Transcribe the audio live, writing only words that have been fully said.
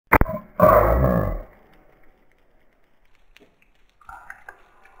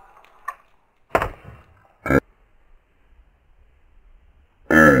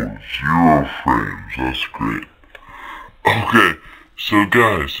0 frames. That's great. Okay, so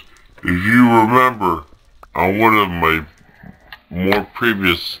guys, if you remember on one of my more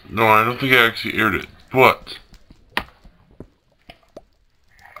previous... No, I don't think I actually aired it, but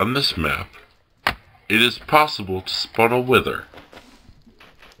on this map, it is possible to spawn a wither.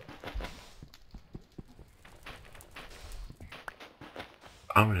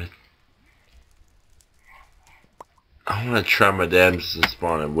 I'm gonna try my damnedest to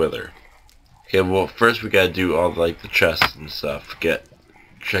spawn a wither. Okay, well first we gotta do all like the chests and stuff.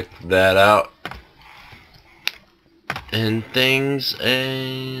 Check that out and things,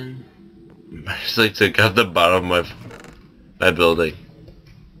 and I just like took out the bottom of my building.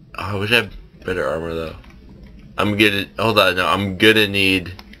 Oh, I wish I had better armor though. I'm gonna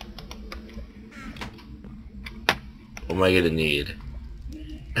need. What am I gonna need?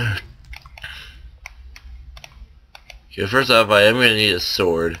 Okay, first off, I am gonna need a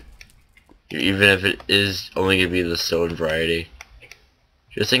sword, even if it is only gonna be the stone variety,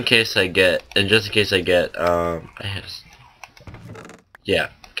 just in case I get, yeah,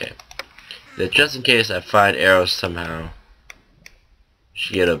 okay. Just in case I find arrows somehow.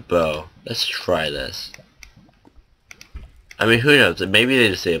 Should get a bow. Let's try this. I mean, who knows? Maybe they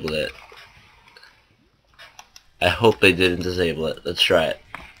disabled it. I hope they didn't disable it. Let's try it.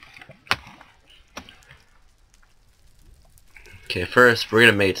 Okay, first we're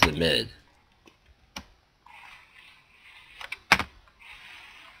gonna make it to the mid.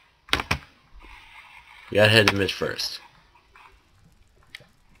 We gotta head to mid first.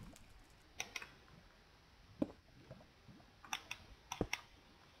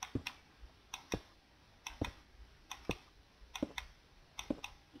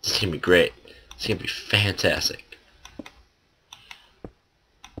 This is gonna be great. It's gonna be fantastic.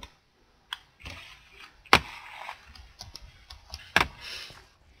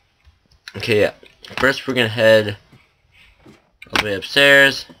 Okay, yeah. First we're gonna head all the way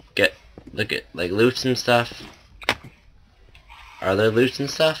upstairs, look at like loots and stuff. Are there loots and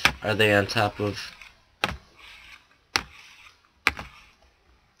stuff? Are they on top of...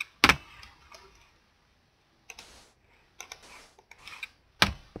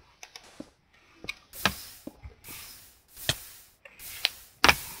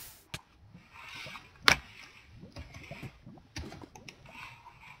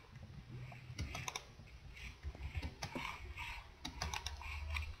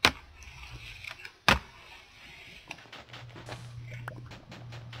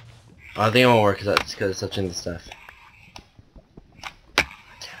 Oh, I think it won't work because it's touching the stuff.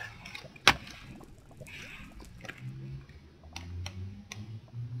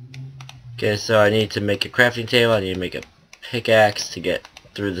 Okay, so I need to make a crafting table. I need to make a pickaxe to get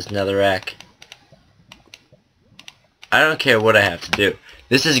through this netherrack. I don't care what I have to do.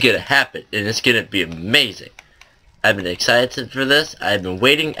 This is gonna happen, and it's gonna be amazing. I've been excited for this. I've been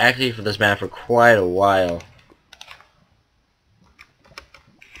waiting actually for this map for quite a while.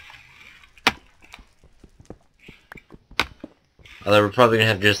 Although we're probably gonna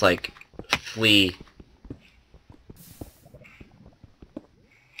have to just like flee.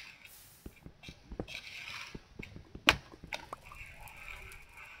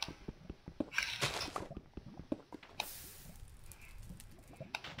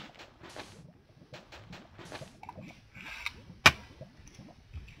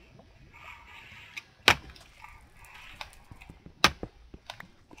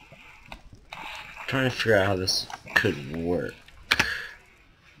 I'm trying to figure out how this could work.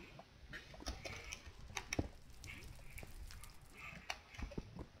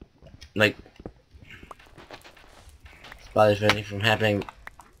 Like, spotted if anything from happening.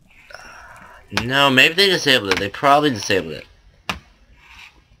 No, maybe they disabled it. They probably disabled it.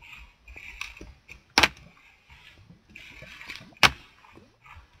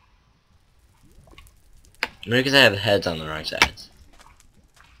 Maybe because I have heads on the wrong sides.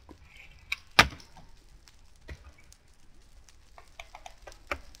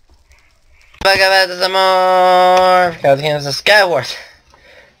 Back up to some more. Got the games of Skywars.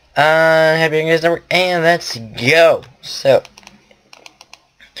 Happy New Year's Network, and let's go. So,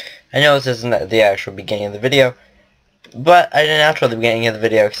 I know this isn't the actual beginning of the video, but I didn't outro the beginning of the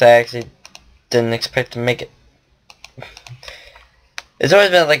video because I actually didn't expect to make it. It's always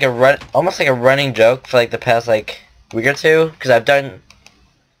been like almost like a running joke for like the past like week or two, because I've done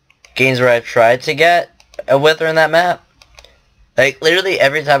games where I've tried to get a wither in that map. Like literally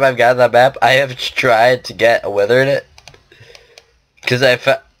every time I've gotten that map, I have tried to get a wither in it, because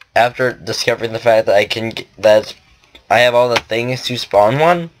after discovering the fact that I have all the things to spawn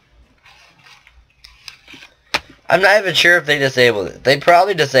one, I'm not even sure if they disabled it. They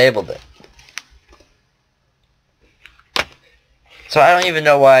probably disabled it. So I don't even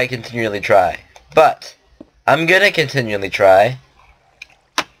know why I continually try. But I'm gonna continually try.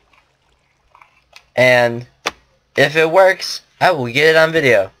 And if it works, I will get it on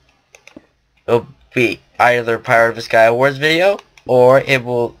video. It'll be either Pirate of the Sky Awards video, or it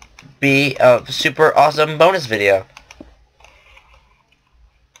will be a super awesome bonus video.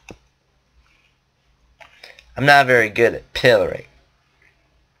 I'm not very good at pillaring.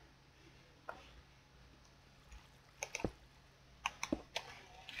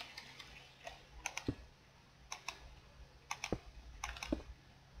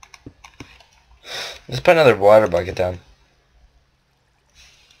 Let's put another water bucket down.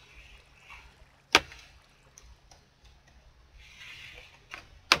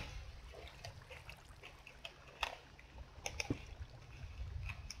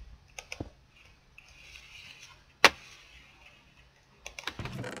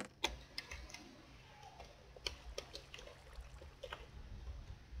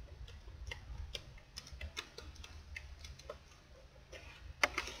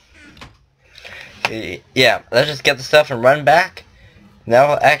 Yeah, let's just get the stuff and run back. Now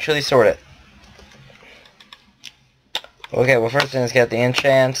we'll actually sort it. Okay, well first thing is get the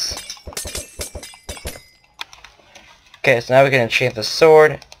enchants. Okay, so now we can enchant the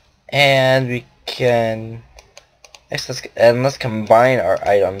sword, and we can... let's combine our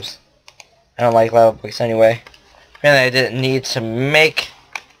items. I don't like lava books anyway. Really, I didn't need to make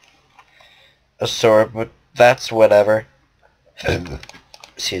a sword, but that's whatever.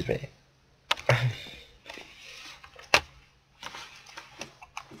 Excuse me.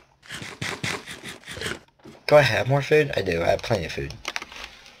 Do I have more food? I do. I have plenty of food.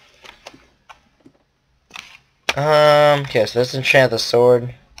 Okay, so let's enchant the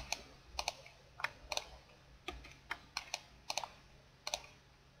sword.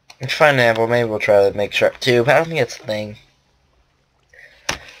 Let's find an apple. Maybe we'll try to make sharp too, but I don't think it's a thing.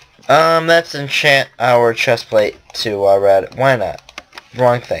 Let's enchant our chest plate to red. Why not?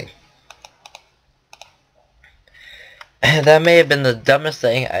 Wrong thing. That may have been the dumbest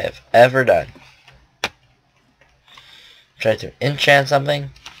thing I have ever done. Try to enchant something.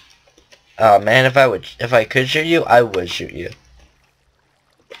 Oh man, if I could shoot you, I would shoot you.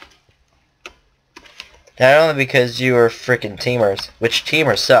 Not only because you are freaking teamers, which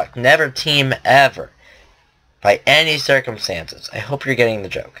teamers suck. Never team ever. By any circumstances. I hope you're getting the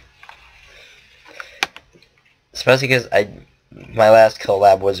joke. Especially because my last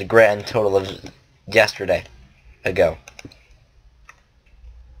collab was a grand total of yesterday ago.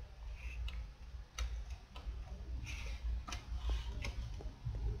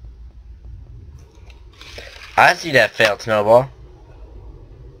 I see that failed snowball.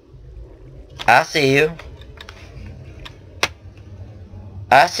 I see you.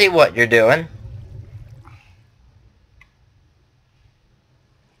 I see what you're doing.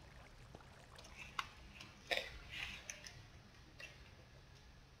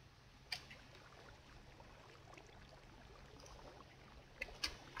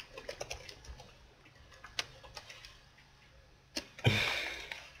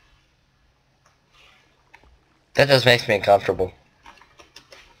 That just makes me uncomfortable.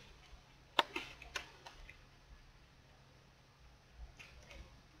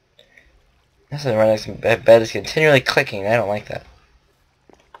 This is right next to my bed is continually clicking. I don't like that.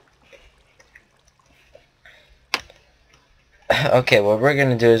 Okay, what we're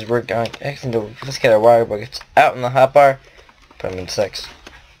gonna do is we're going to let's get our water buckets out in the hotbar. Put them in 6.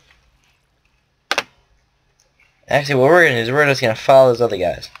 Actually, what we're gonna do is we're just gonna follow those other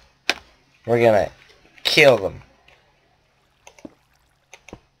guys. We're gonna kill them.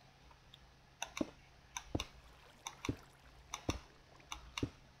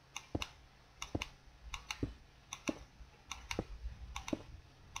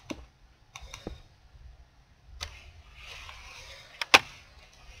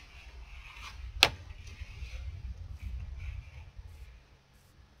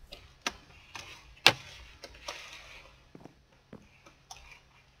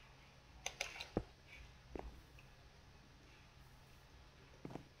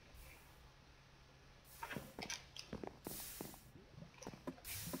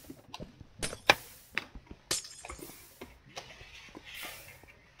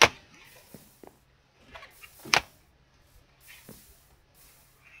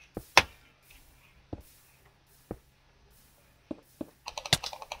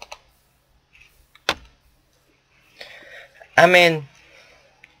 I mean,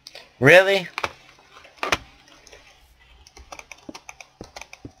 really?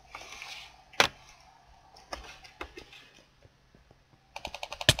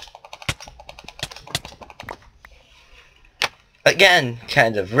 Again,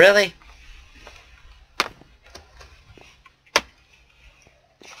 kind of. Really?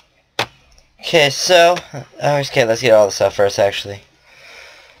 Okay, so... okay, let's get all this stuff first, actually.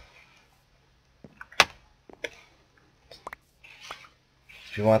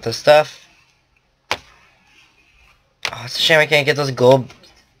 If you want this stuff... Oh, it's a shame I can't get those gold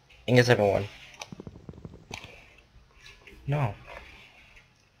ingots everyone. No.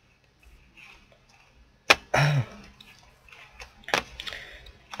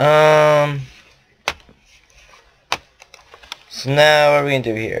 So now what are we gonna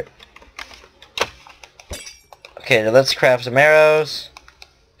do here? Okay, let's craft some arrows.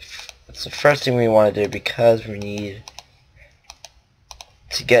 That's the first thing we want to do because we need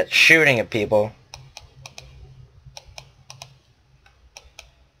to get shooting at people.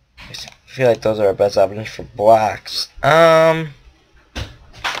 I feel like those are our best options for blocks. Let's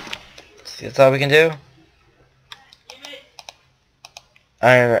see, that's all we can do?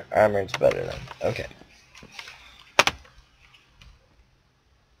 Iron armor's better than. Okay.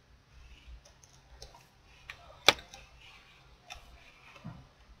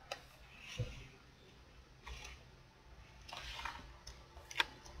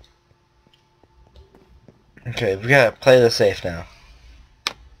 Okay, we gotta play this safe now.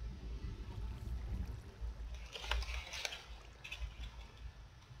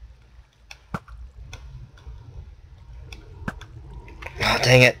 Oh,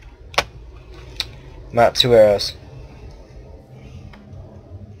 dang it. I'm out 2 arrows.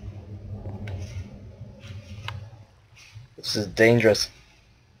 This is dangerous.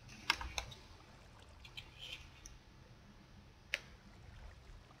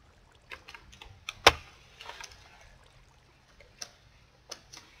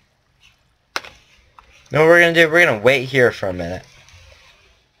 You know what we're gonna do? We're gonna wait here for a minute.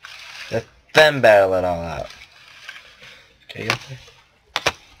 Let them battle it all out. Okay,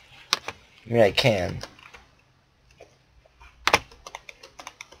 I mean, I can.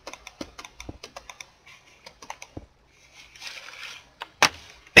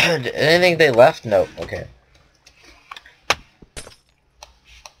 Anything they left? Nope. Okay.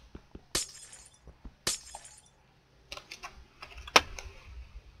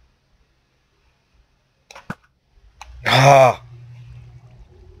 Ah.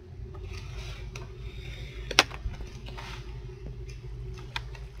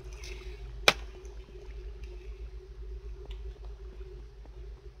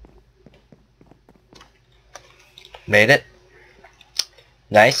 Made it.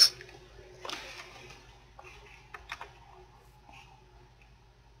 Nice.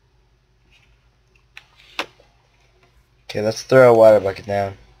 Okay, let's throw a water bucket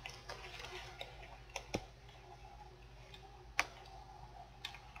down.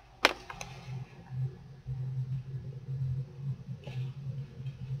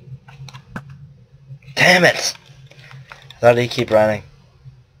 Damn it! I thought he'd keep running.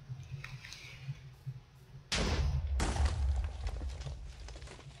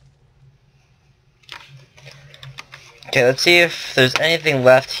 Okay, let's see if there's anything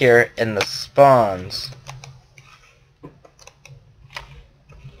left here in the spawns.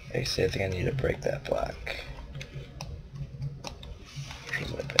 Actually, I think I need to break that block.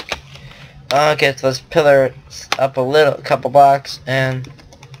 Okay, so let's pillar it up a couple blocks, and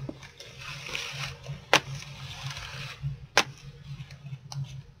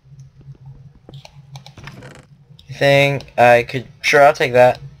I could, sure, I'll take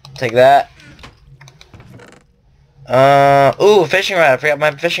that. Take that. Ooh, fishing rod. I forgot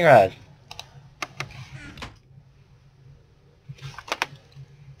my fishing rod.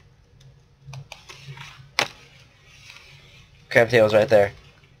 Crab tail's right there.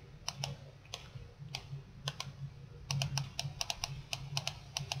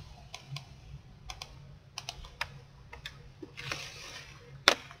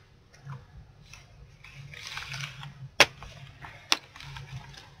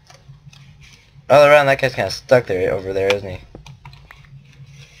 All around, that guy's kind of stuck there over there, isn't he?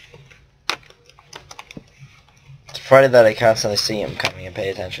 It's funny that I constantly see him coming and pay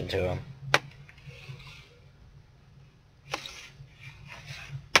attention to him.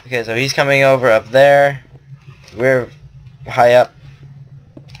 Okay, so he's coming over up there. We're high up.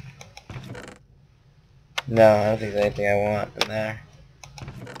 No, I don't think there's anything I want in there.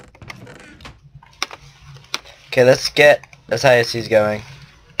 Okay, let's get as high as he's going.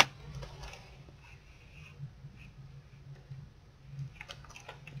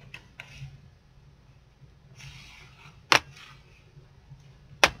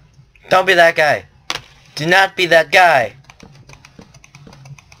 Don't be that guy. Do not be that guy.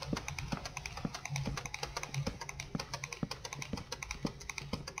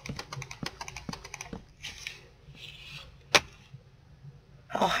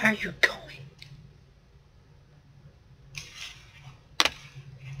 Oh, how are you going?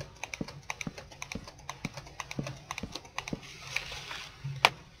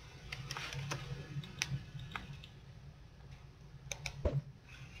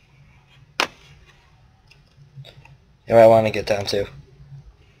 Here I want to get down to.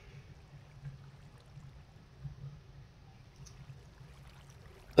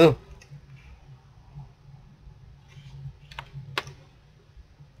 Ooh.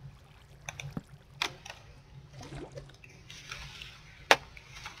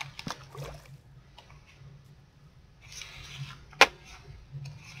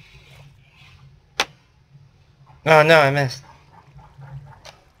 Oh no, I missed.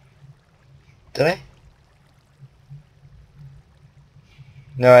 Did I?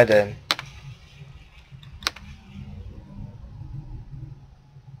 No, I didn't.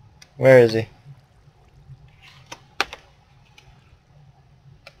 Where is he?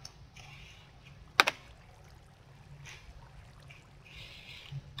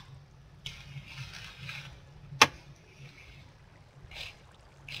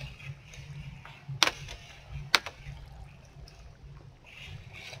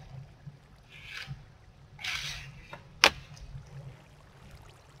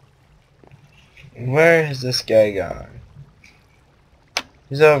 Where has this guy gone?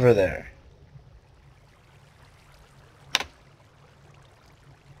 He's over there.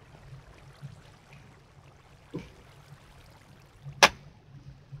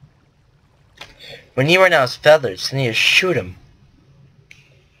 When you run out of feathers, you need to shoot him.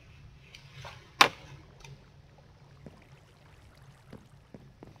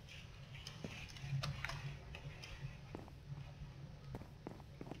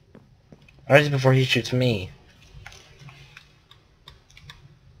 Right before he shoots me.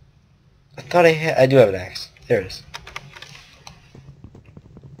 I thought I do have an axe. There it is.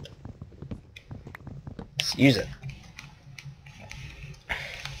 Let's use it.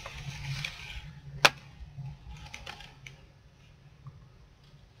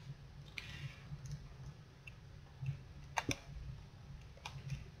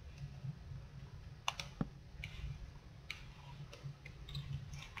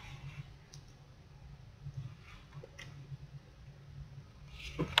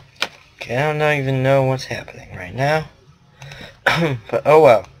 Okay, I don't even know what's happening right now. But oh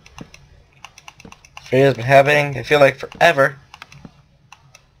well. This video's been happening, I feel like, forever.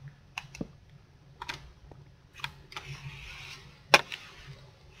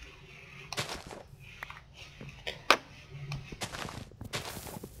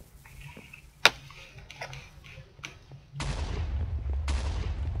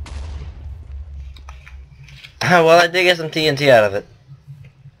 Well, I did get some TNT out of it.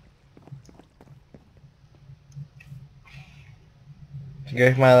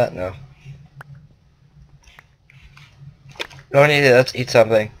 Get my that? No. Don't need it, let's eat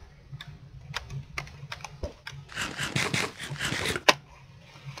something.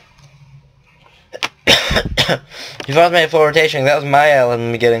 You found my full rotation, that was my island in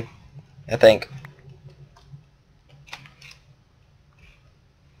the beginning. I think.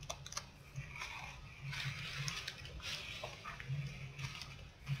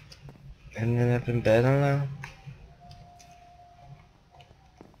 Ended up in bed, I don't know.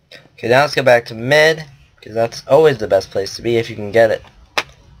 Okay, now let's go back to mid, because that's always the best place to be if you can get it.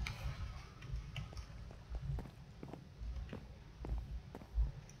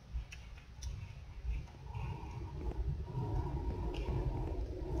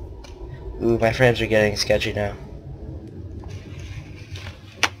 Ooh, my frames are getting sketchy now.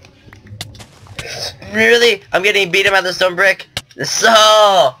 Really? I'm getting beat up at the stone brick?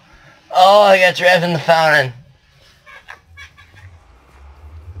 So! Oh, I got trapped in the fountain.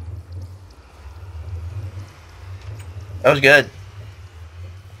 That was good.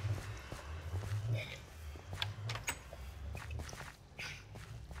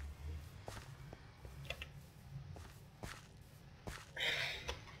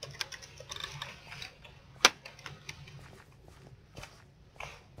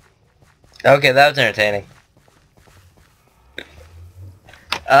 Okay, that was entertaining.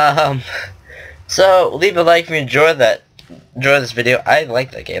 So leave a like if you enjoyed this video. I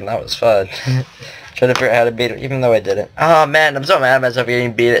liked that game. That was fun. Trying to figure out how to beat it, even though I didn't. Oh man, I'm so mad at myself for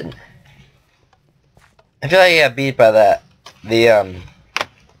getting beat it. I feel like I got beat by that.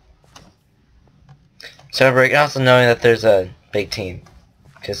 Server, and also knowing that there's a big team,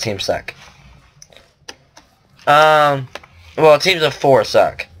 because teams suck. Well, teams of 4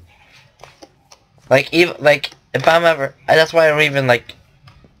 suck. Even if I'm ever, that's why I don't even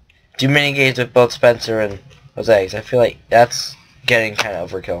do mini games with both Spencer and Jose. I feel like that's getting kind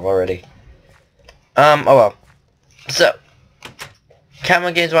of overkill already. Oh well. So,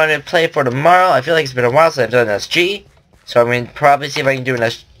 comment games I wanted to play for tomorrow. I feel like it's been a while since I've done an SG. So I'm going to probably see if I can do an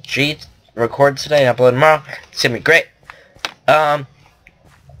SG record today and upload tomorrow. It's going to be great. I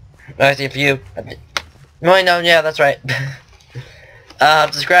see a few. No, yeah, that's right.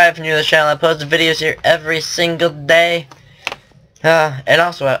 Subscribe if you're new to the channel. I post videos here every single day. And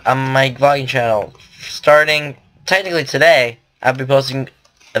also on my vlogging channel, starting technically today, I'll be posting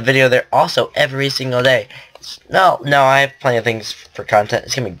a video there also every single day. No, I have plenty of things for content.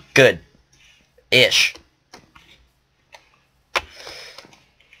 It's gonna be good-ish.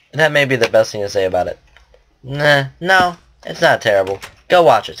 That may be the best thing to say about it. Nah, no, it's not terrible. Go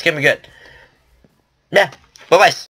watch it. It's gonna be good. Yeah, bye-bye.